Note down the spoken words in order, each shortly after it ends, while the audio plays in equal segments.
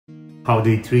How do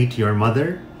you treat your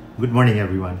mother? Good morning,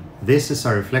 everyone. This is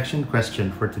our reflection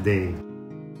question for today.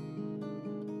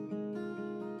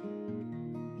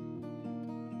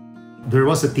 There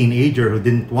was a teenager who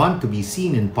didn't want to be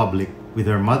seen in public with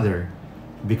her mother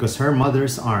because her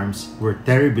mother's arms were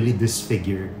terribly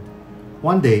disfigured.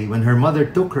 One day, when her mother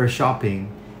took her shopping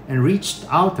and reached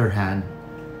out her hand,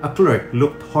 a clerk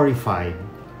looked horrified.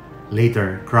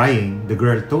 Later, crying, the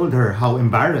girl told her how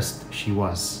embarrassed she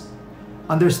was.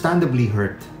 Understandably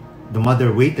hurt, the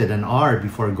mother waited an hour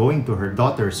before going to her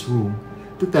daughter's room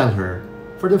to tell her,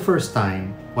 for the first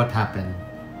time, what happened.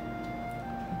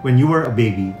 When you were a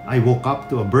baby, I woke up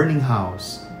to a burning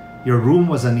house. Your room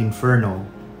was an inferno.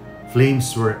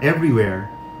 Flames were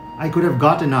everywhere. I could have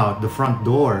gotten out the front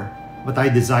door, but I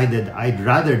decided I'd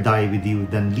rather die with you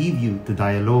than leave you to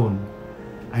die alone.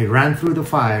 I ran through the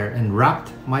fire and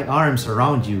wrapped my arms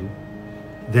around you.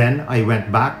 Then I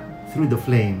went back through the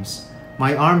flames,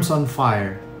 my arms on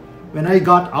fire. When I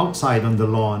got outside on the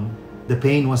lawn, the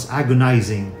pain was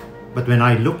agonizing, but when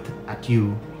I looked at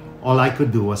you, all I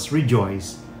could do was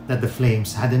rejoice that the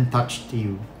flames hadn't touched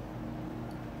you.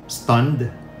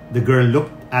 Stunned, the girl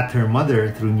looked at her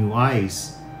mother through new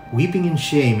eyes. Weeping in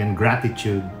shame and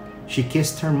gratitude, she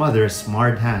kissed her mother's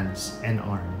marred hands and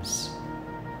arms.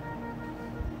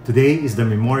 Today is the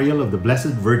memorial of the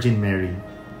Blessed Virgin Mary,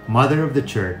 Mother of the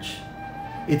Church.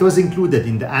 It was included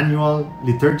in the annual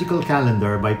liturgical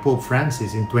calendar by Pope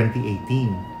Francis in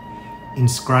 2018.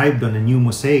 Inscribed on a new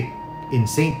mosaic in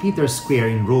St. Peter's Square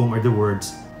in Rome are the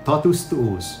words Totus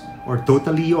Tuus, or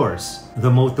totally yours, the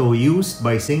motto used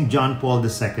by St. John Paul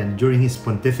II during his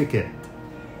pontificate.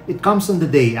 It comes on the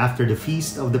day after the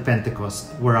feast of the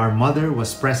Pentecost, where our mother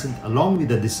was present along with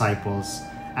the disciples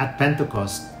at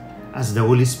Pentecost as the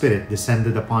Holy Spirit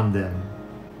descended upon them.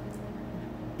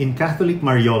 In Catholic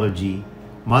Mariology,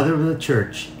 Mother of the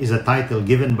Church is a title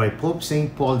given by Pope St.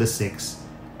 Paul VI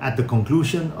at the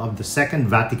conclusion of the Second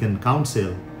Vatican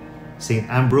Council. St.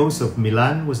 Ambrose of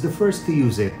Milan was the first to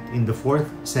use it in the 4th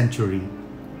century.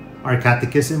 Our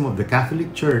Catechism of the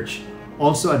Catholic Church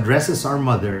also addresses our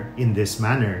mother in this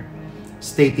manner,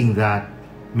 stating that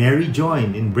Mary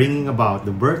joined in bringing about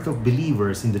the birth of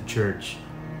believers in the Church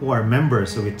who are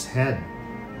members of its head.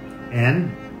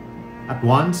 And, at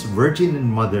once Virgin and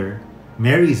Mother,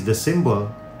 Mary is the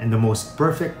symbol and the most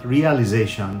perfect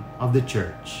realization of the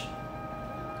Church.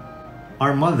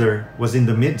 Our mother was in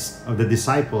the midst of the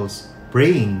disciples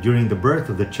praying during the birth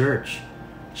of the Church.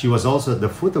 She was also at the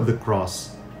foot of the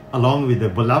cross, along with the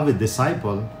beloved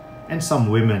disciple and some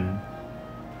women.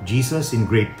 Jesus, in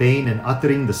great pain and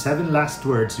uttering the 7 last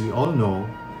words we all know,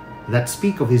 that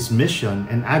speak of his mission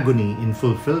and agony in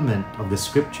fulfillment of the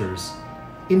Scriptures,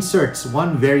 inserts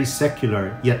one very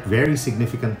secular yet very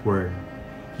significant word.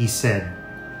 He said,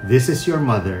 "This is your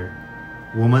mother.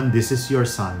 Woman, this is your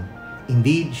son."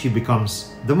 Indeed, she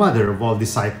becomes the mother of all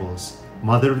disciples,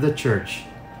 mother of the Church,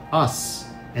 us,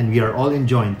 and we are all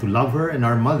enjoined to love her and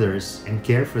our mothers and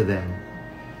care for them.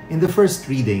 In the first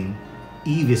reading,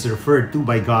 Eve is referred to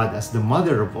by God as the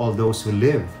mother of all those who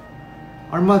live.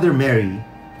 Our Mother Mary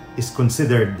is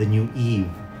considered the new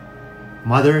Eve.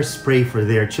 Mothers pray for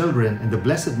their children, and the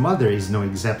Blessed Mother is no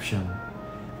exception.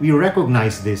 We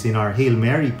recognize this in our Hail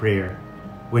Mary prayer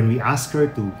when we ask her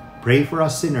to pray for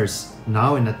us sinners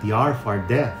now and at the hour of our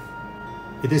death.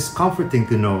 It is comforting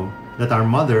to know that our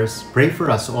mothers pray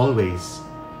for us always.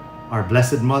 Our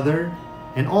Blessed Mother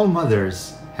and all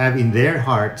mothers have in their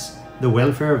hearts the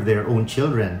welfare of their own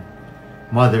children.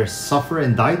 Mothers suffer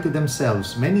and die to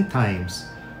themselves many times,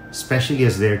 especially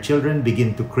as their children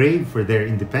begin to crave for their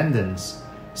independence,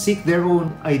 seek their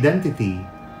own identity,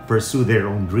 pursue their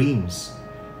own dreams.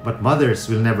 But mothers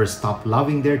will never stop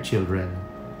loving their children.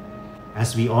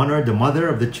 As we honor the Mother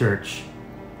of the Church,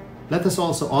 let us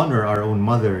also honor our own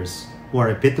mothers, who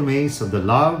are epitomes of the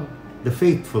love, the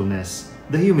faithfulness,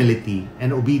 the humility,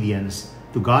 and obedience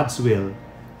to God's will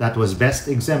that was best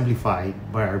exemplified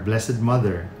by our Blessed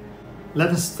Mother.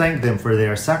 Let us thank them for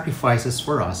their sacrifices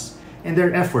for us and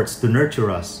their efforts to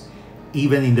nurture us,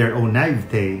 even in their own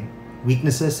naivete,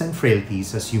 weaknesses, and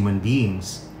frailties as human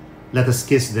beings. Let us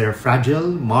kiss their fragile,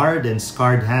 marred, and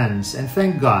scarred hands and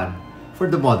thank God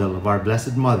for the model of our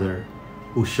Blessed Mother,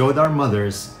 who showed our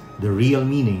mothers the real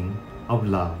meaning of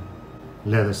love.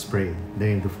 Let us pray. In the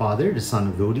name of the Father, the Son,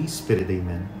 and of the Holy Spirit.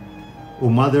 Amen. O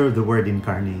Mother of the Word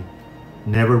incarnate,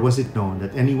 never was it known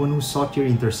that anyone who sought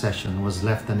your intercession was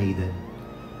left unaided.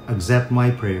 Accept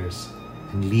my prayers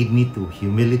and lead me to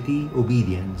humility,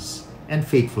 obedience, and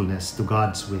faithfulness to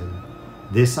God's will.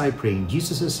 This I pray in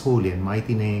Jesus' holy and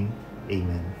mighty name.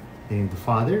 Amen. In the name of the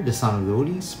Father, the Son, and of the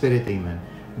Holy Spirit. Amen.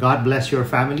 God bless your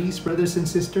families, brothers and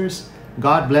sisters.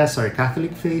 God bless our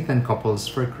Catholic faith and Couples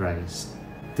for Christ.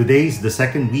 Today is the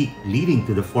second week leading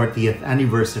to the 40th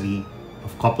anniversary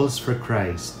of Couples for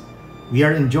Christ. We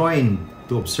are enjoined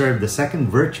to observe the second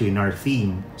virtue in our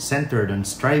theme, centered on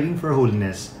striving for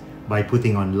holiness by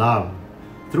putting on love,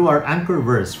 through our anchor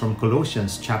verse from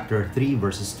Colossians chapter 3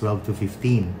 verses 12 to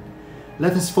 15.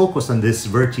 Let us focus on this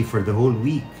virtue for the whole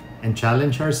week and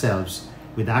challenge ourselves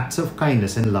with acts of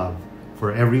kindness and love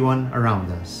for everyone around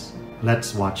us.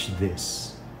 Let's watch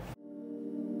this.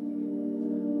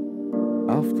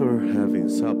 After having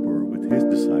supper with his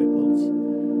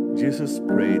disciples, Jesus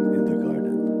prayed in the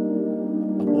garden.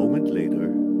 A moment later,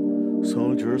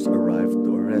 soldiers arrived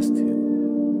to arrest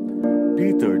him.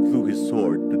 Peter drew his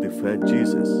sword to defend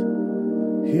Jesus.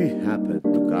 He happened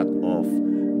to cut off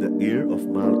the ear of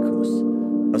Malchus,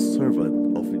 a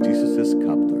servant of Jesus'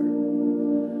 captor.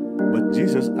 But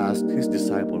Jesus asked his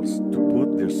disciples to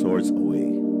put their swords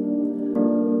away.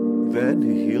 Then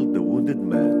he healed the wounded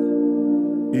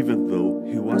man, even though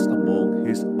he was among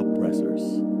his oppressors.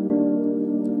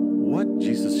 What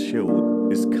Jesus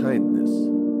showed is kindness.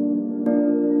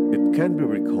 It can be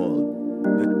recalled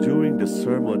that during the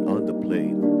Sermon on the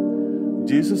Plain,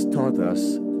 Jesus taught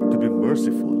us to be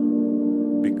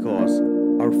merciful because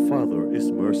our Father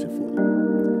is merciful.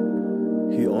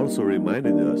 He also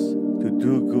reminded us to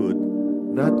do good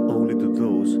not only to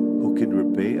those who can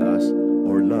repay us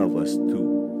or love us too.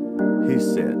 He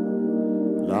said,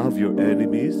 "Love your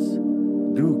enemies,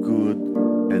 do good,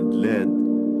 and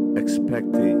lend,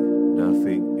 expecting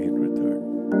nothing in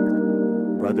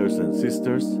return." Brothers and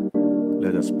sisters,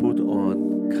 let us put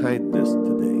on kindness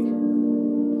today.